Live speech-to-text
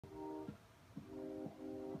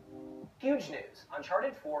Huge news!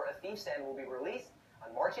 Uncharted 4: A Thief's End will be released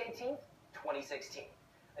on March 18th, 2016.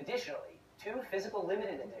 Additionally, 2 physical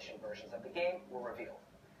limited edition versions of the game were revealed.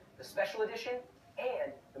 The Special Edition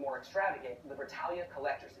and the more extravagant Libertalia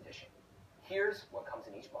Collector's Edition. Here's what comes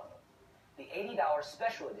in each bundle. The $80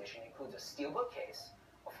 Special Edition includes a steelbook case,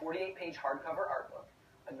 a 48-page hardcover art book,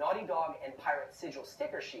 a Naughty Dog and Pirate Sigil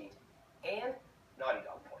sticker sheet, and Naughty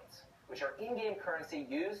Dog points, which are in-game currency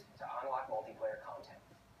used to unlock multiplayer content.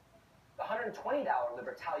 The $120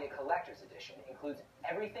 Libertalia Collector's Edition includes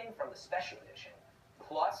everything from the Special Edition,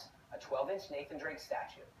 plus a 12-inch Nathan Drake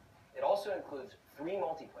statue. It also includes 3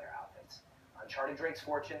 multiplayer outfits: Uncharted Drake's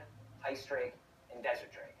Fortune, Ice Drake, and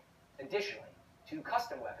Desert Drake. Additionally, 2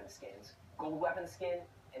 custom weapon skins, Gold Weapon Skin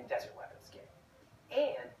and Desert Weapon Skin,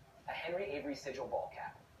 and a Henry Avery Sigil ball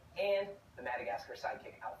cap, and the Madagascar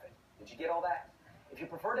Sidekick outfit. Did you get all that? If you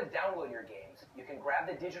prefer to download your games, you can grab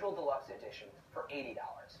the Digital Deluxe Edition for $80.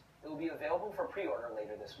 It will be available for pre-order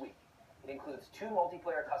later this week. It includes 2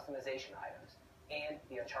 multiplayer customization items and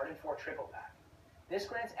the Uncharted 4 triple pack. This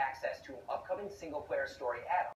grants access to an upcoming single-player story add-on